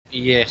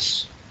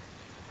Yes.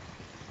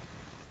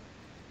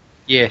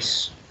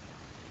 Yes.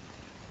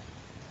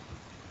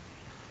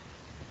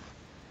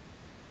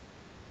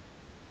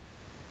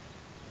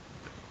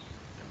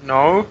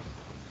 No.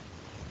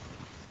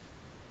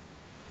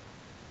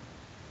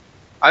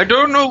 I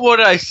don't know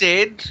what I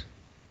said.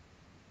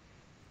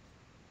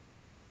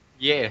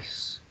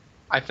 Yes.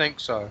 I think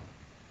so.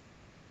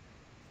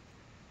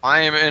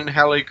 I am in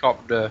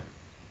helicopter.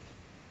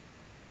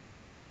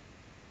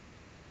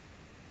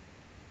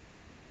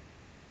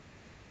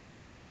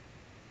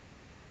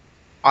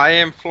 I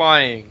am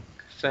flying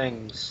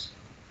things.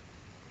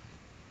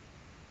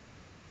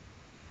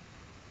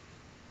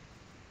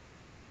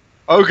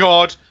 Oh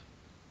god.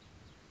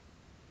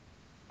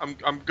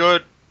 I'm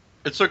good.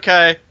 It's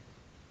okay.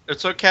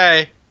 It's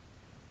okay.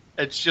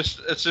 It's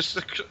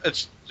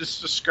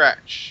just a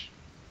scratch.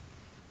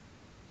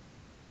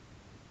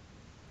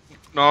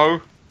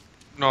 No.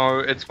 No,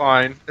 it's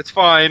fine. It's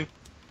fine.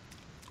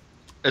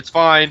 It's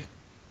fine.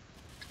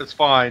 It's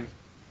fine.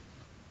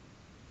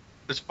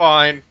 It's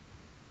fine.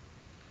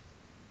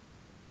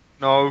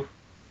 No.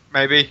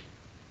 Maybe.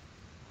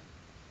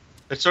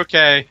 It's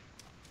okay.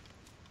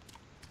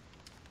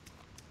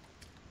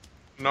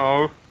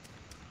 No.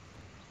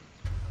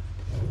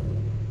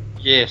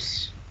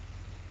 Yes.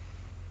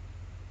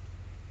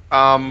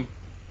 Um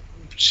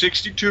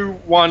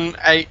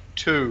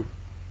 62182.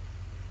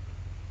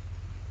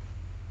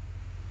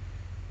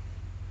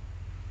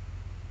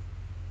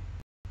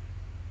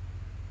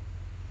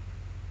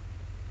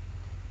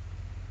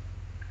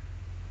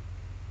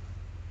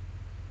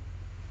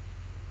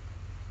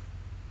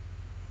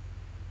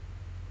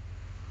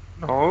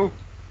 No.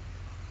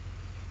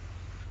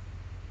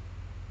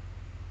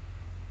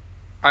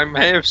 I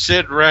may have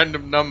said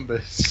random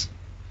numbers.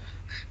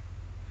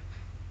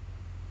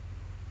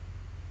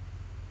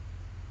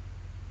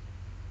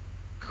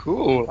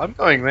 Cool. I'm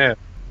going there.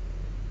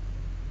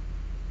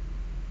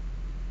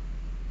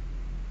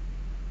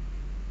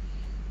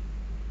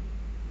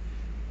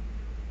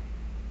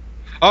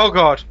 Oh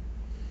god.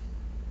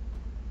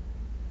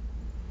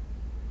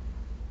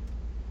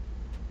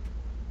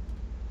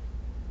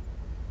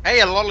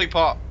 Hey, a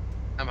lollipop.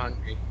 I'm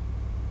hungry.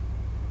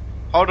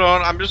 Hold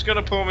on, I'm just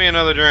gonna pour me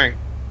another drink.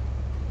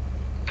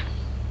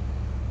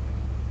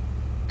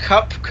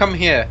 Cup, come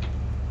here.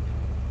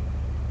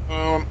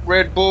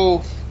 Red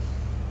Bull.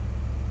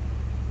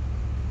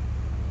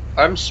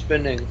 I'm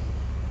spinning.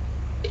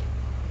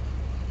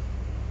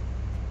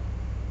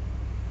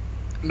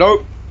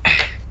 Nope.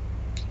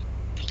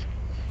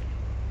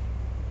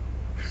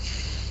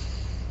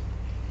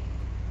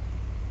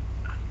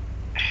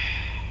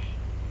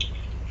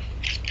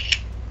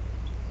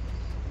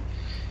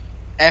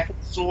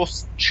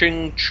 Applesauce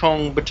ching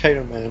chong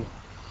potato man.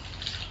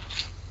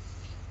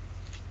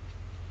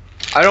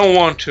 I don't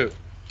want to.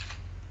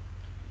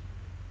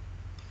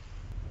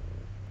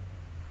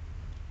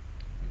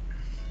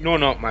 You're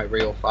not my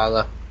real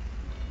father.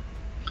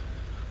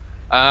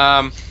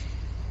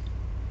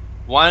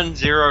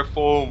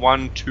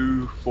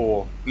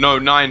 104124. No,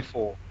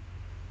 94.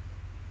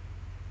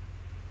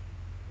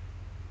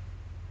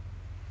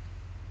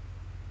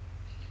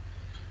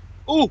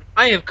 Oh,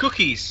 I have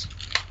cookies.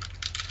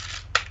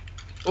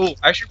 Oh,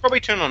 I should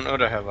probably turn on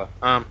autohover.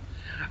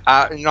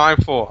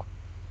 94.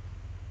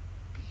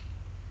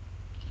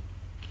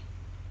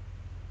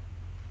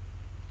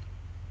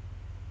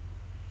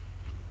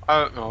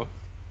 I don't know.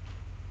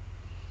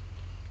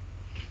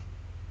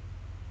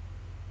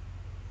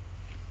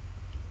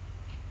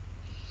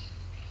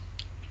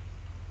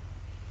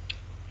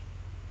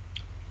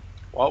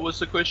 What was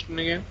the question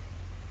again?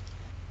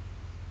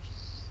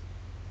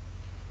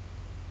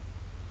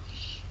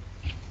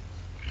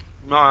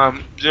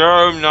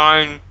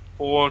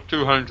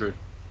 094200.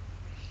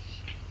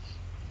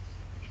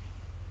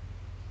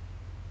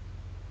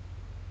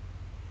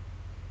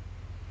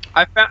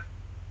 I found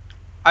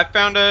I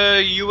found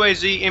a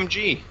UAZ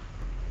MG.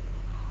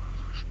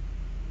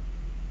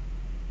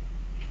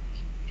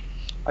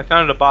 I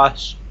found a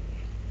bus.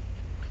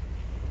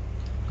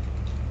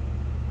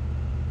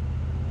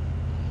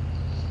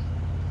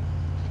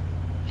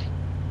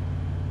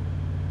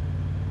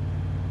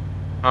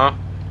 Huh?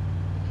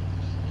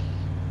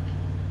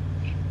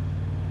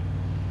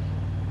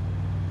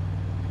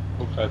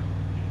 Okay.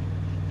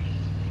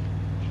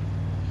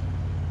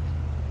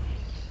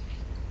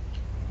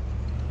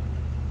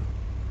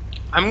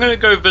 I'm gonna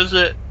go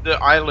visit the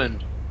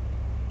island.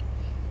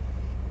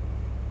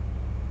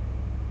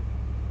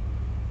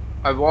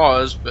 I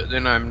was, but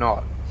then I'm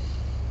not.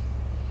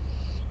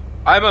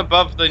 I'm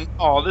above the.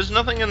 Oh, there's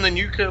nothing in the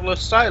nuclear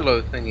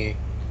silo thingy.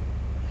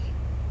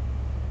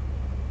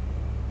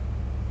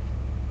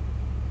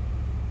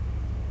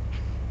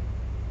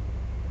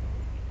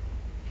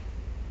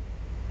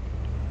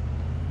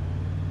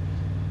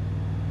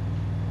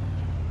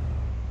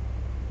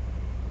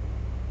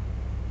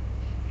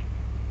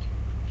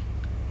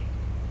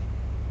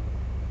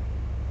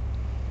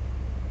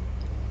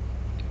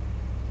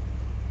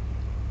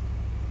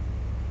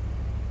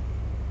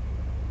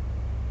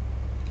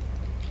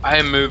 I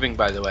am moving,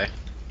 by the way.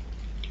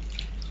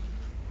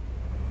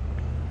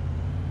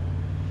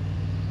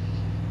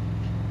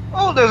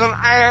 hell does an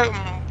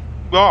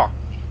oh.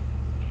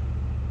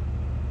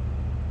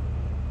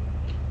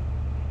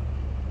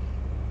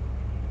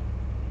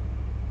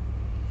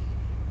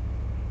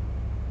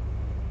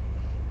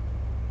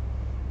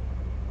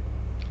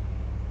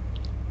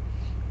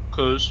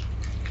 Cause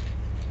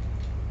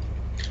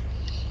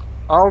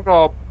oh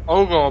god,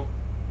 oh god.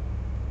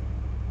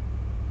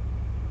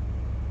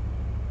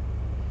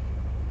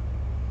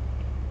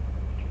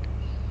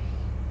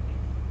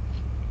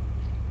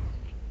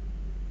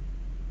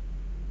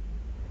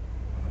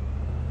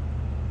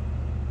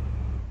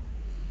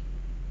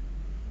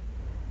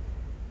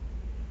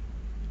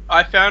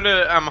 I found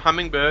a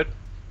hummingbird.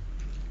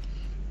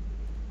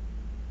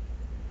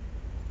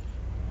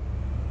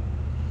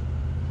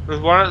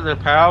 There's one at the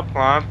power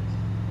plant.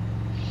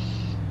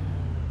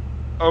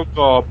 Oh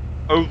god.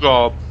 Oh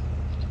god.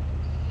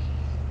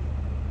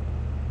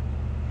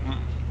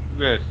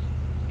 Yes.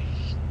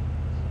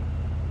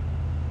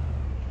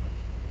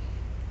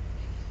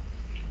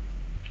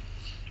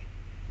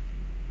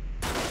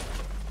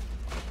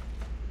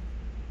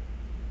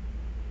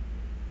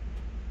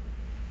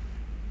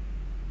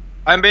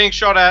 I'm being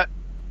shot at.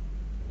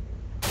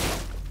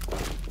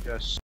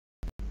 Yes.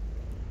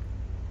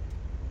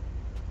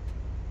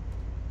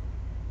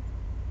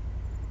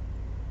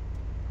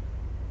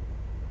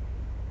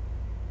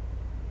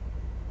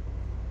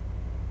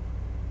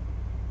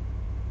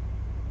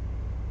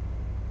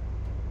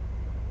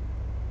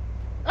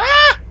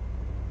 Ah!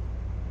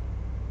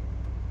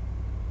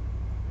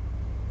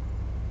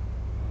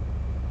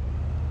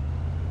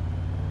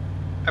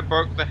 I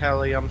broke the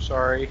heli, I'm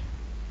sorry.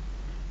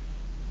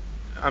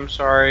 I'm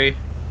sorry.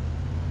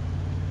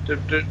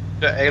 The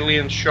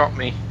aliens shot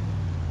me.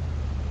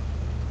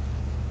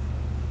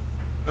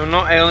 No,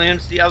 not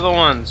aliens, the other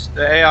ones.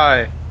 The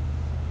AI.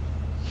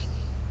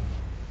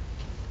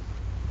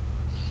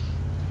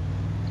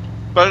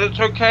 But it's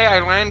okay, I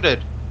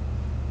landed.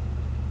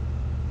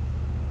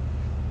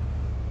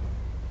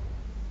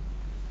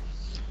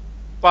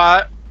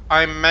 But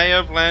I may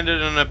have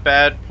landed in a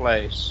bad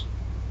place.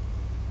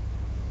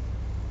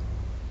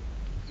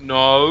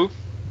 No.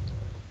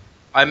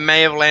 I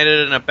may have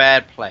landed in a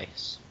bad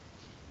place.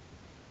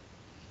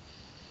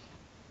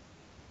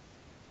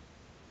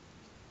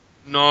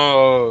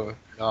 No.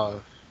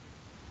 No.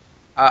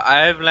 I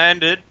have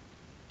landed.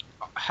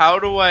 How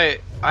do I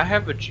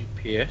have a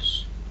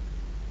GPS.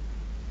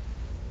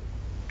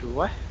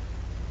 Do I?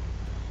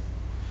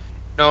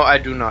 No, I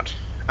do not.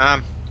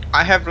 I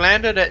have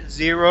landed at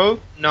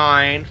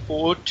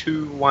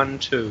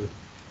 094212.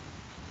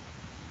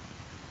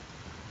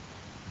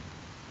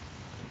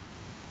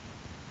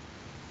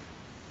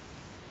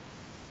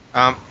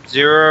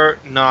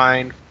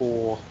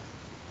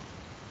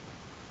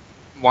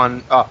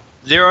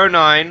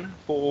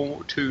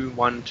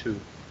 094212.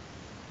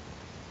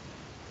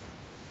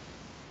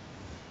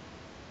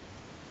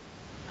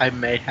 I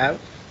may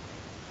have.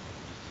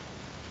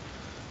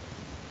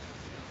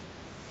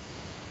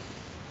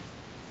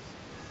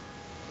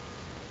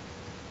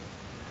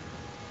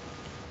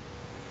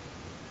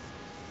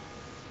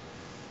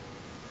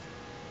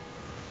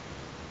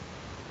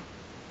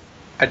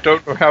 I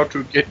don't know how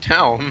to get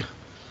down.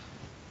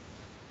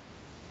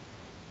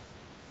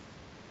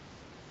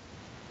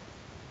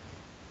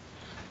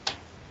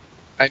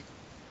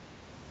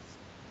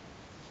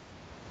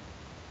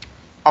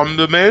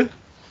 Under me?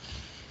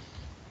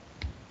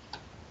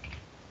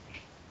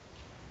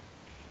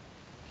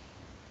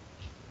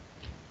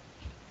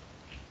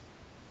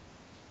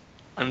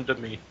 Under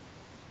me.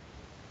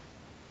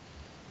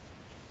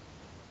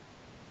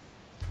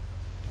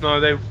 No,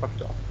 they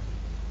fucked off.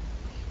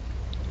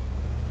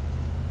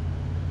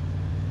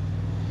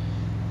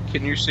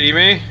 Can you see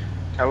me?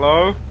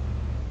 Hello?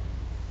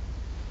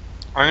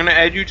 I'm gonna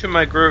add you to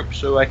my group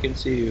so I can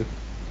see you.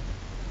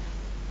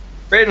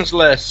 Friends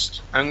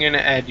list. I'm gonna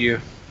add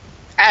you.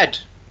 Add!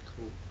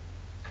 Cool.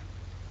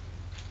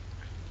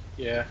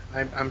 Yeah,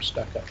 I'm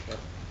stuck up there.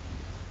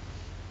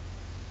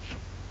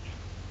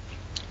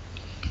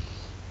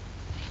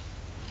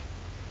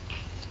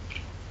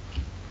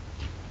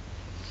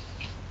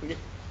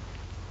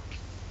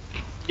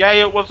 Yeah,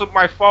 it wasn't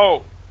my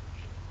fault.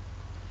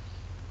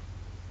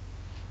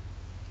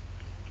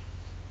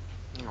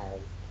 No.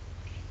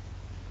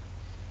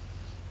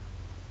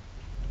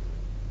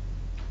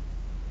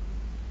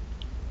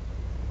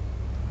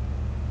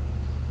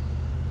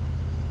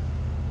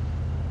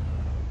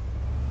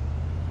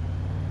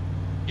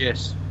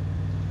 Yes.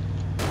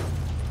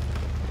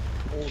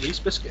 Oh, these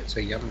biscuits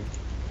are yummy.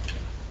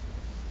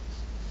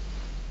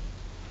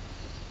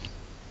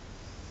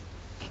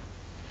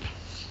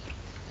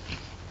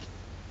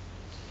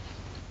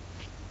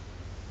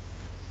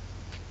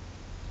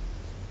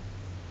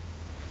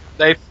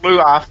 They flew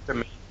after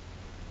me.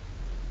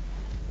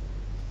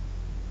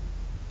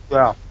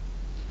 Well.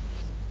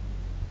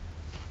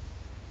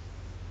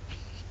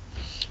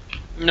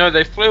 No,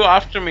 they flew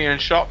after me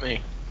and shot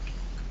me.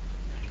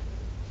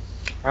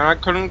 And I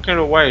couldn't get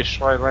away,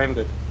 so I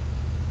landed.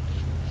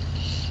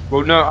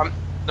 Well, no,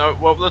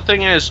 well, the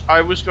thing is,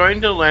 I was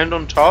going to land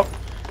on top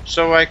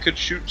so I could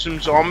shoot some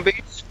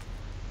zombies.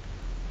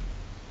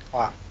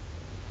 Wow.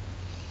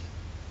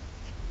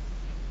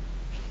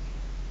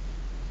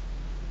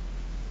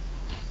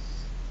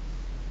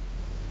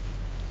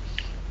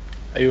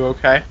 Are you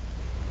okay?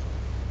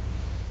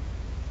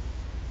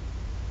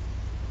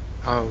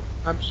 Oh,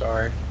 I'm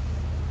sorry.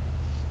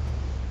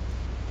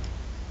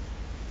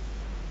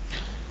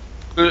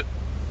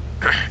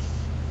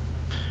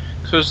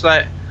 Because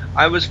like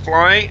I was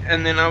flying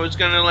and then I was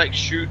gonna like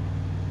shoot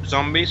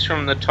zombies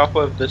from the top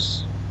of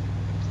this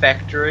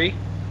factory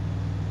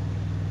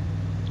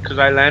because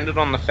I landed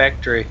on the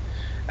factory,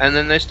 and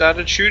then they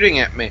started shooting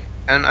at me.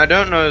 And I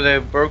don't know, they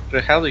broke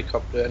the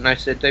helicopter, and I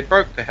said they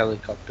broke the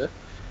helicopter,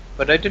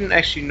 but I didn't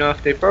actually know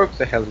if they broke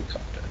the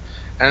helicopter.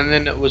 And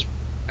then it was,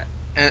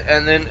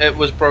 and then it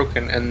was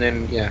broken, and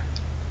then yeah.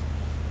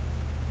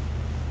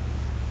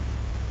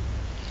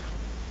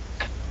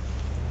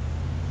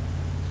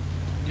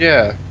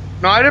 Yeah.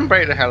 No, I didn't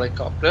break the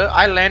helicopter.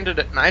 I landed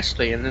it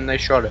nicely, and then they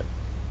shot it.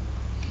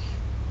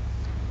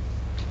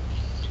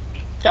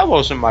 That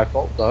wasn't my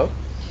fault, though.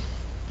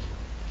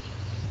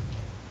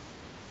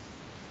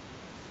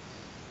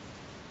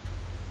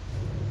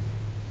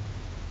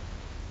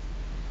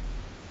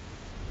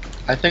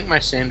 I think my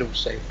sandal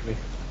saved me.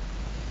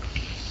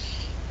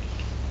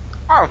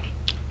 Oh,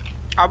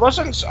 I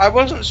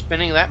wasn't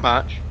spinning that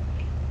much.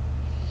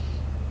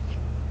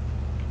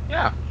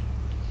 Yeah.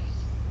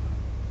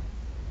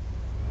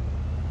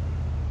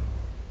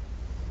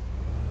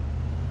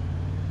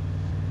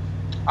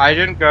 I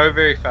didn't go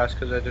very fast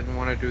because I didn't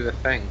want to do the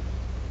thing.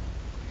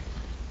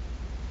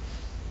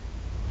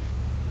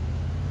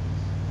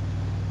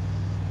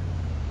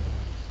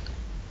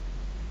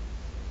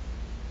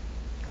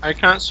 I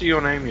can't see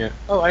your name yet.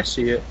 Oh, I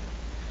see it.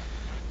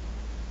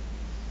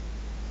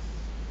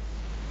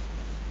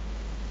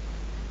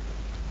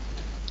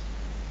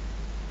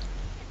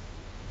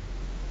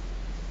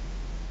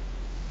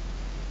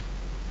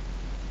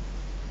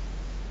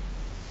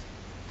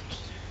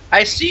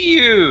 I see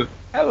you!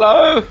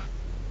 Hello!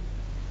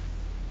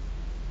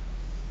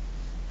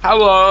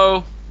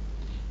 Hello!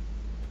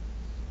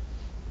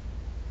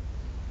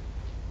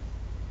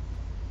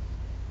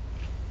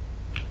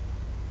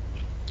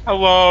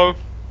 Hello!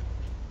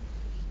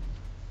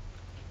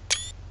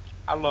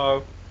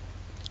 Hello!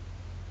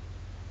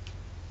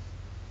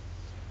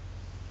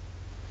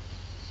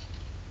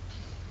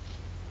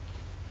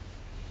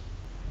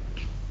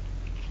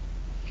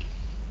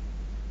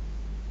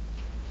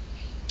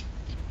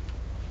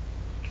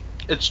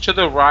 It's to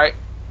the right.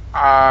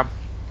 I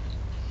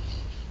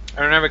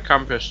don't have a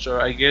compass, so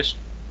I guess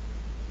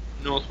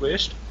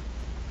northwest.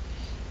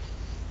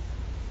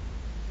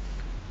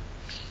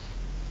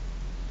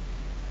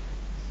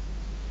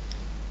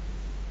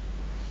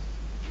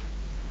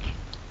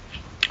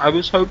 I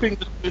was hoping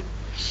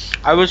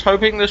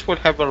this would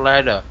have a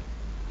ladder.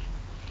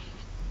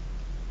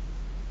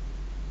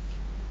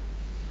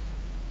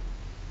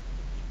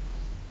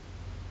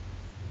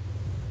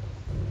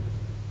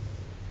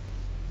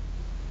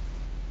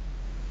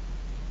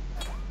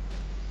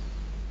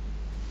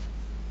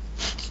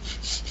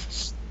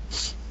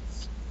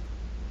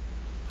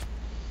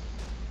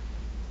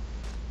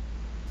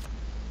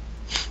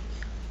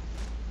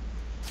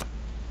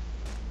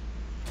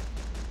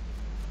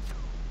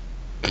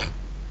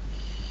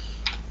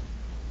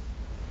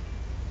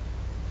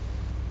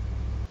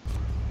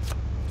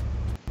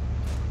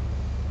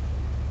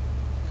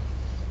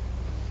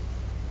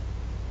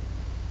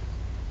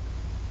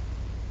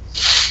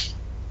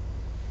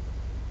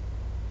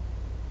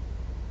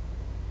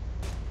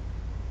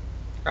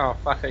 Oh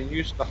fuck, I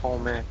used the whole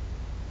map.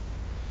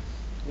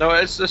 No,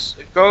 it's this.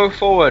 Go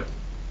forward.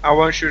 I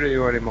won't shoot at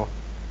you anymore.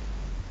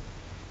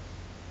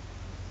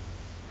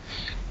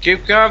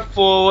 Keep going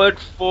forward,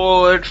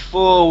 forward,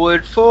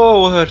 forward,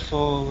 forward,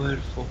 forward,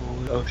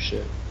 forward. Oh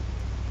shit.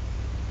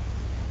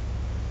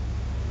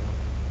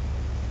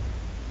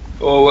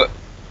 Forward,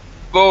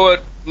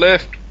 forward,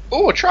 left.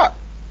 Oh, a truck.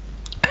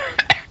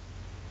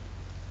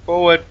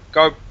 Forward,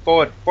 go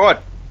forward, forward,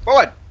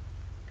 forward.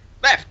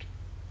 Left.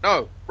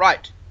 No,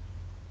 right.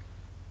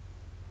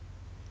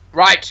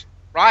 Right,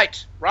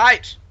 right,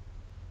 right.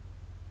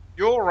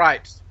 You're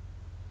right.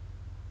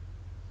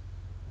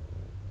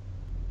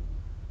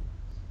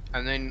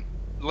 And then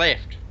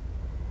left.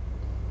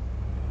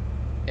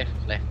 Left,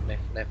 left,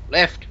 left, left,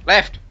 left,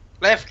 left,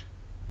 left.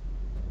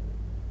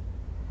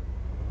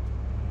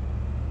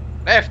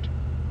 Left.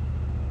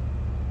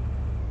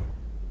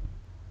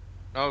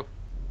 No.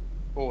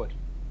 Forward.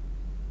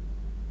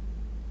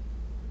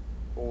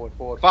 Forward,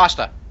 forward.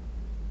 Faster.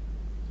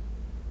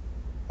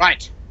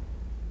 Right.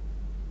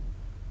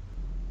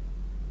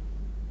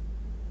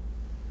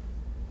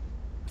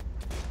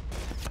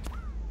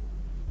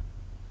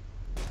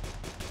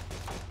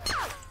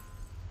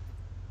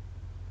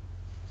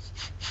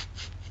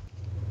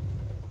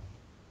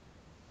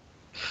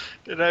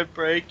 Did I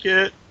break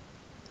it?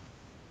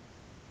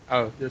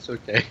 Oh, that's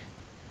okay.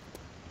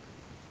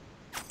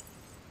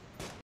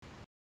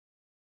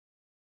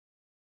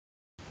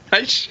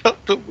 I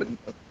shut the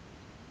window.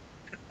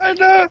 I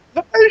know!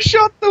 I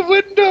shut the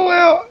window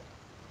out!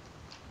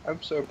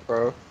 I'm so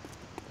pro.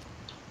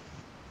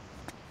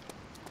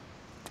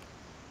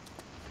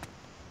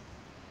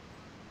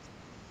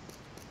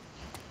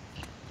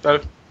 So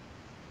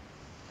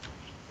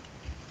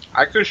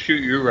I could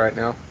shoot you right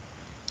now.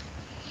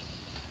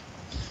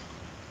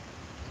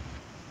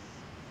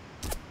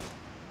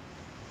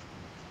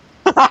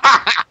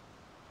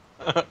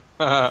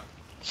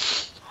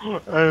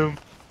 um,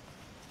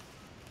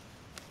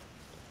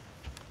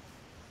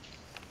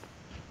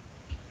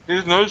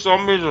 there's no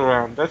zombies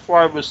around. That's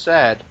why I was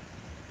sad.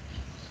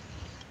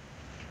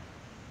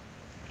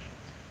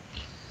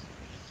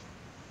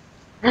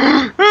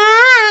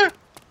 I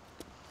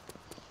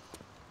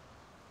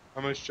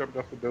almost jumped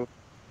off the building.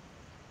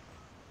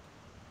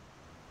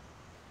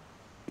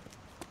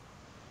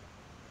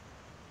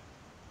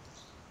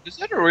 Is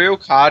that a real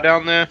car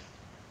down there?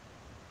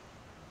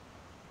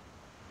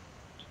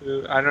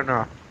 I don't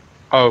know.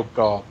 Oh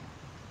god.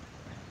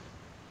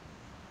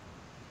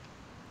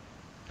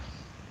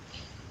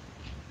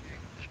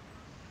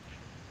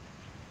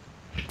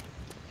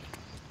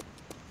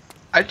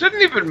 I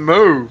didn't even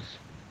move.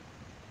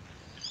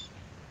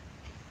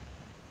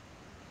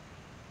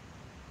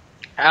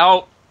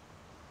 Help.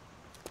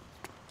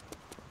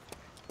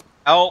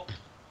 Help.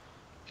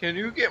 Can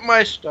you get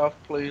my stuff,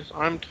 please?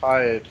 I'm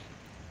tired.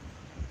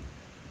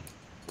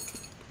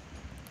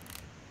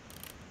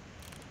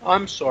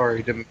 I'm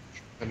sorry to mention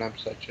that I'm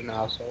such an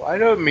asshole. I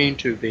don't mean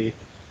to be.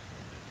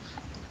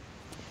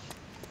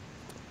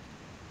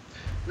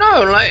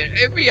 No, like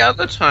every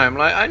other time.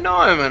 Like I know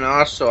I'm an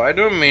asshole. I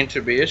don't mean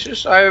to be. It's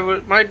just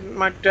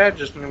my dad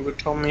just never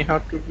told me how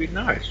to be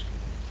nice.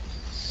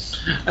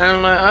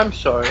 And like I'm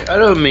sorry. I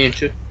don't mean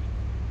to.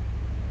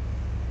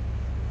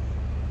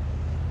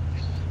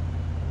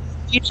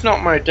 He's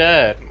not my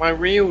dad. My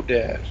real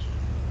dad.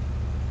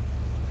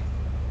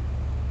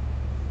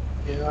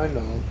 Yeah, I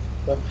know.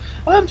 But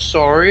I'm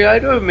sorry. I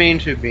don't mean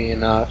to be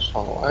an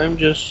asshole. I'm.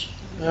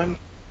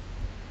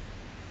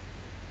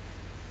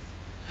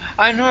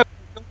 I know.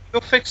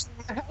 You're fixing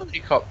the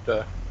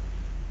helicopter.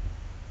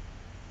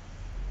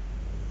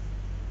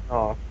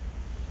 Oh.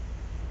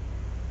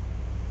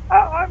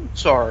 I'm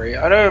sorry.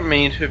 I don't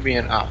mean to be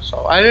an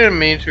asshole. I didn't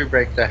mean to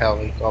break the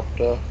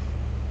helicopter.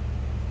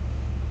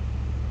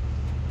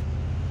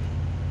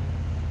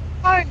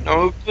 I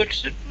know,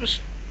 but it was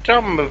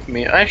dumb of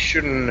me. I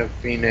shouldn't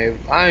have been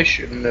able. I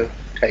shouldn't have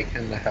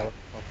taken the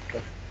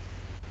helicopter.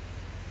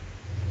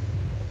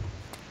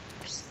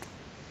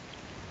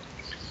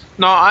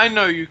 No, I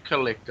know you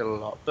collect a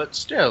lot, but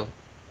still.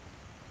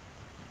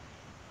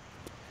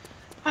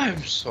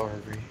 I'm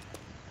sorry.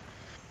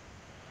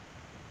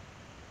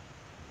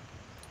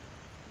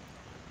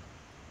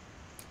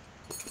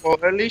 Well,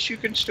 at least you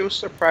can still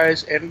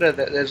surprise Ender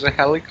that there's a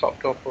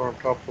helicopter on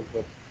top of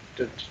the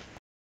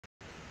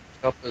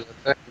top of the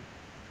thing.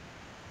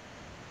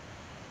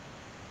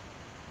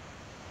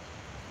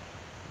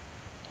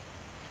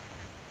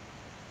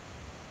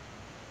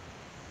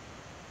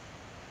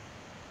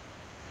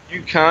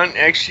 You can't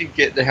actually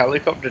get the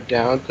helicopter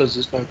down because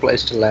there's no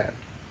place to land.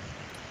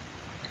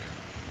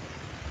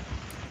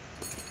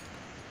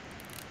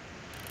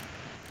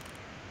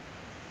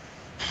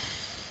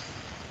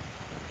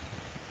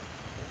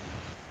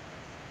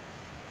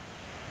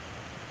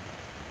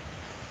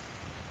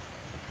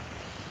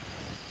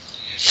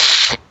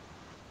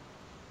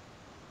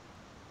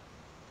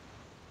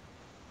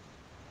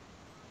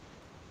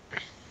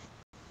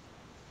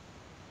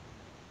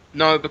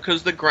 No,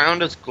 because the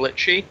ground is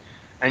glitchy,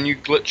 and you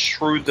glitch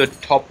through the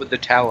top of the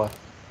tower.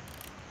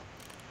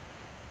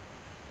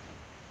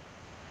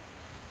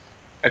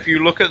 If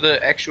you look at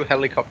the actual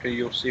helicopter,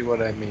 you'll see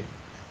what I mean.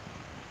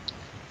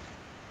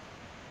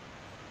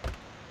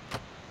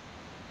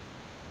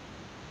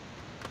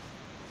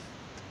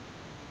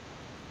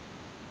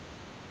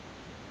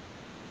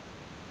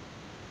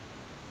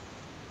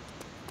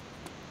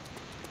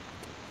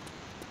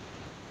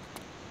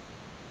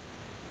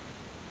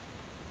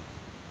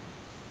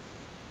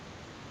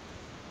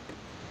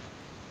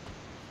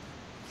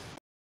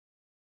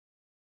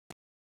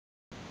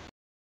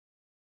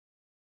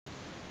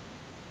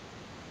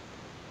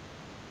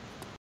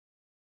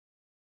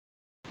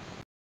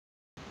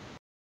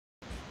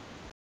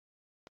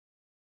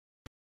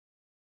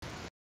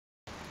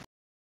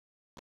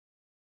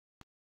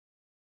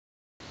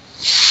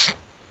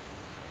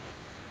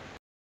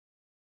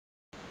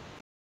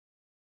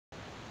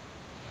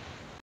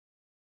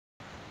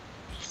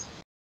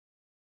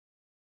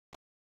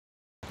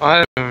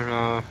 I don't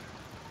know.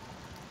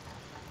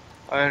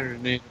 I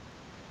don't need.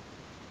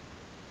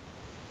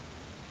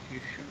 You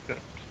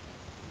shouldn't.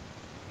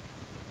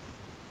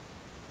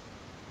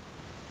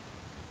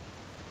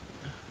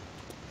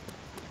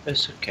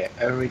 It's okay.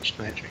 I reached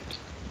my drink.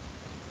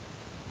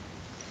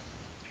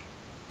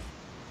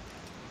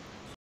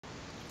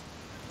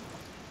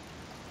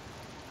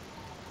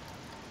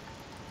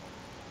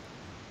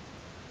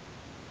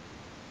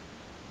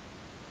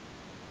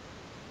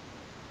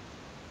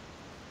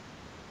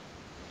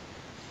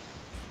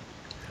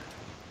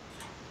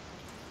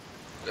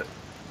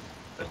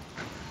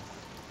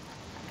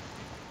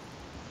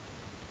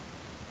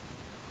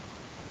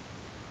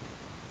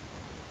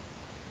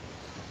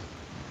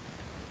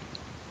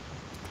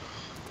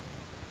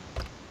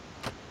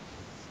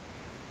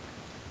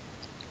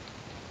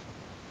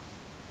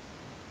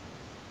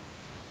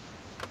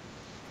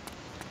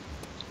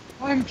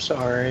 I'm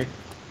sorry.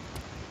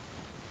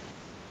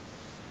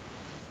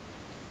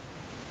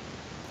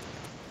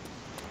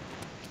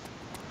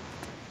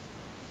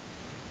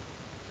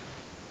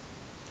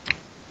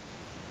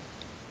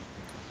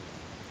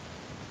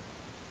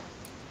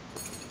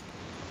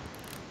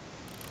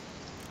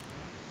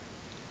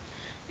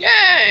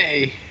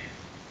 Yay!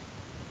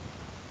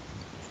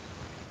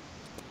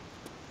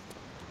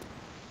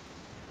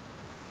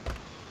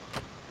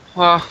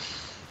 Well,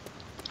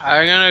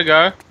 I'm gonna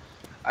go.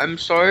 I'm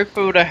sorry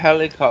for the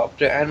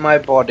helicopter and my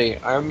body.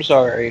 I'm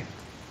sorry.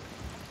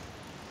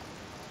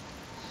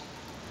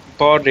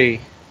 Body.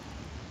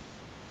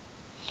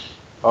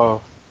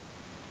 Oh.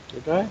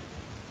 Did I?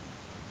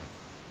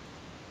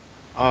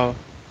 Oh.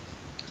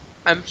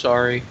 I'm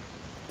sorry.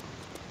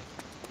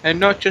 And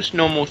not just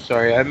normal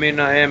sorry. I mean,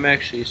 I am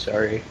actually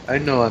sorry. I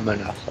know I'm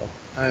an asshole.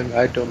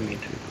 I don't mean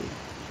to be.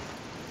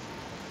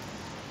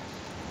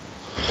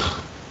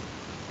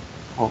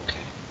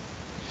 Okay.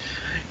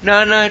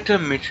 No,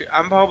 Dimitri.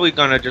 I'm probably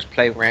gonna just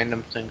play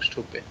random things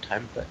till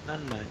bedtime, but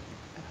none mind.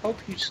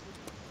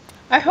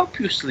 I hope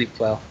you sleep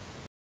well.